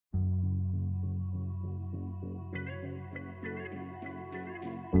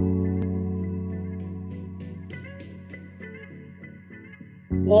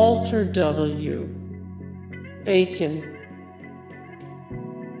Walter W. Bacon,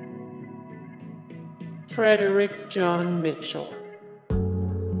 Frederick John Mitchell,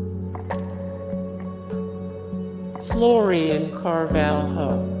 Florian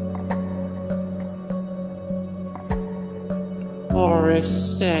Carvalho,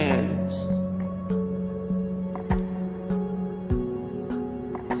 Horace Stans,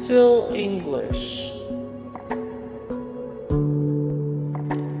 Phil English,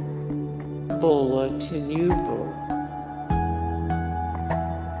 Bulletin Uber,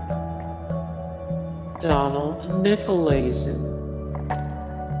 Donald Nicolaisen,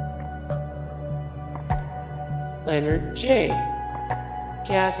 Leonard J.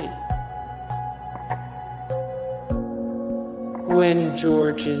 Gatty, Gwen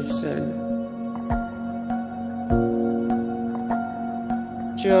Jorgensen,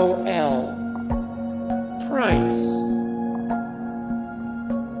 Joe L. Price,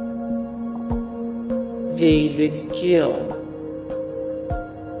 David Gill,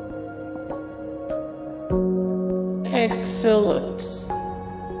 Peg Phillips,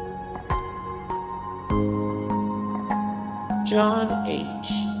 John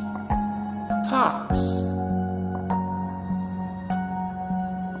H. Cox,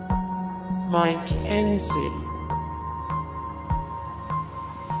 Mike Enzi,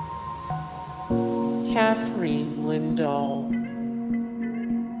 Catherine Lindahl,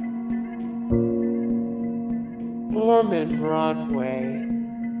 Norman Rodway,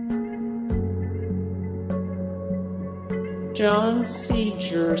 John C.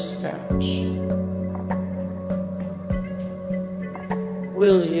 Jerskach,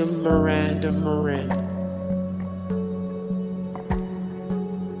 William Miranda Marin,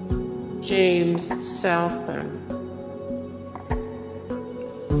 James Southam,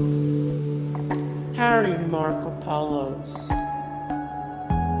 Harry Markopoulos,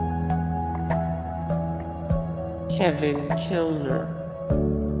 Kevin Kilner,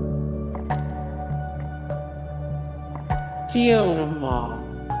 Fiona Ma,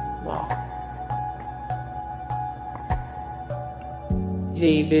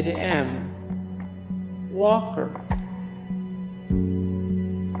 David M. Walker,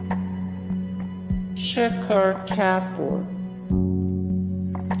 Shekhar Kapoor,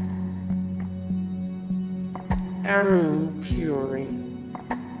 Arun Puri,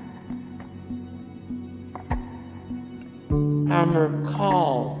 Amar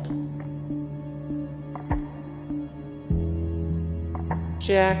Kald,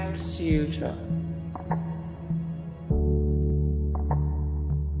 Jack Suta,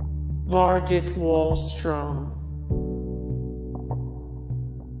 Margit Wallstrom,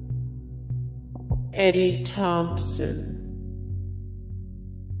 Eddie Thompson,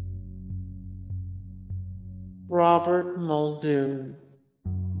 Robert Muldoon,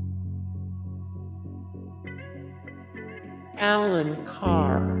 Alan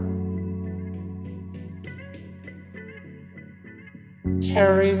Carr,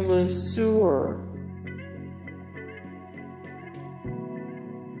 Terry Lesueur,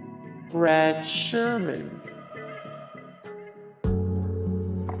 Brad Sherman,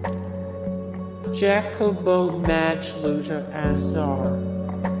 Jacobo Majluta Azar,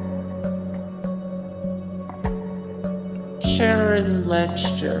 Sharon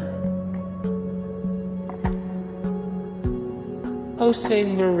Lechter, Jose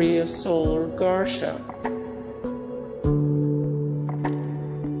Maria Soler Garcia,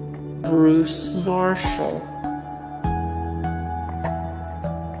 Bruce Marshall,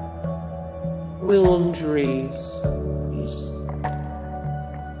 Willem Dries,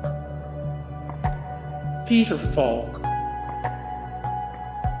 Peter Falk,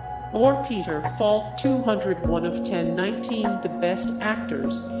 or Peter Falk 201 of 10, 19 the best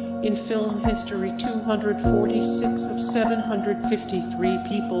actors in film history, 246 of 753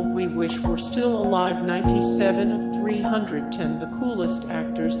 people we wish were still alive, 97 of 310 the coolest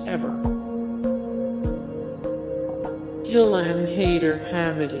actors ever. Gillian Hayder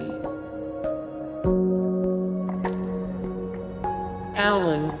Hamady,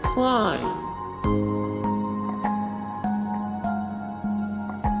 Alan Klein,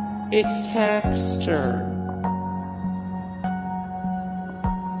 Itzhak Stern,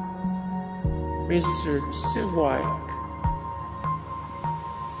 Richard Siwak,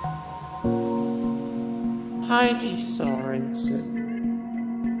 Heidi Sorensen,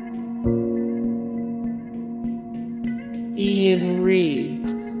 Ian Reed,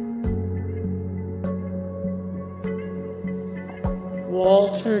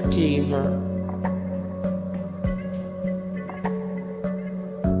 Walter Deemer,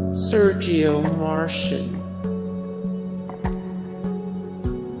 Sergio Martian,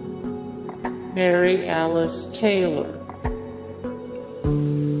 Mary Alice Taylor,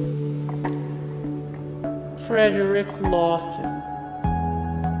 Frederick Lawton,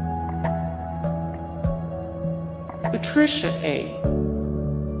 Patricia A.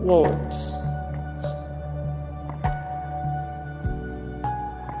 Lawrence,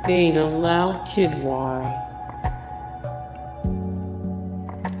 Dana Lau Kidwai,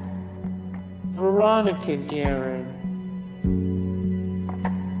 Veronica Guerin,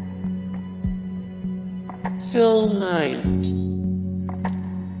 Phil Knight,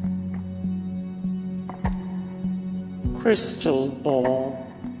 Crystal Ball,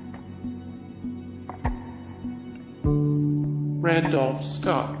 Randolph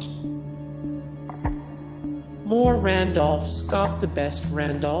Scott. More Randolph Scott. The best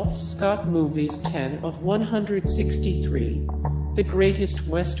Randolph Scott movies. 10 of 163. The greatest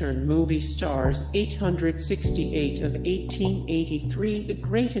Western movie stars. 868 of 1883. The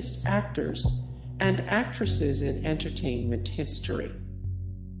greatest actors and actresses in entertainment history.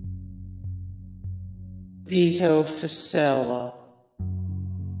 Vito Fossella,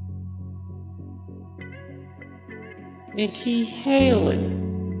 NikkiHaley,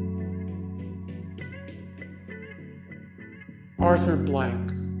 Arthur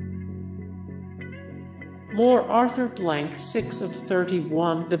Blank. More Arthur Blank. 6 of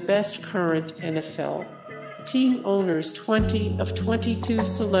 31. The best current NFL team owners. 20 of 22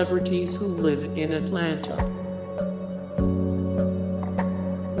 celebrities who live in Atlanta.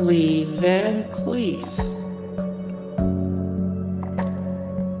 Lee Van Cleef,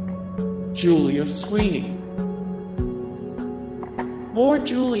 Julia Sweeney. More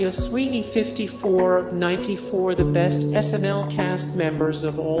Julia Sweeney. 54 of 94. The best SNL cast members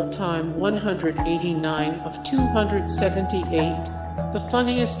of all time. 189 of 278. The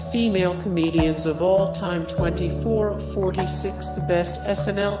funniest female comedians of all time. 24 of 46. The best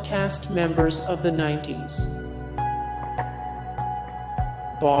SNL cast members of the 90s.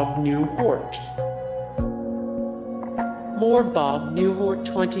 Bob Newhart. More Bob Newhart.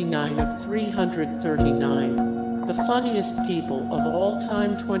 29 of 339. The funniest people of all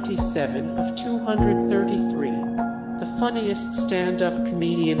time. 27 of 233. The funniest stand-up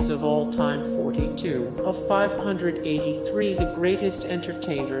comedians of all time. 42 of 583. The greatest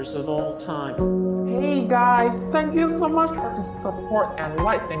entertainers of all time. Hey guys, thank you so much for the support and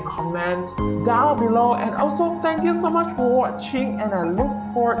likes and comments down below, and also thank you so much for watching, and I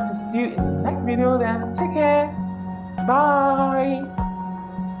look forward to see you in the next video. Then take care, bye.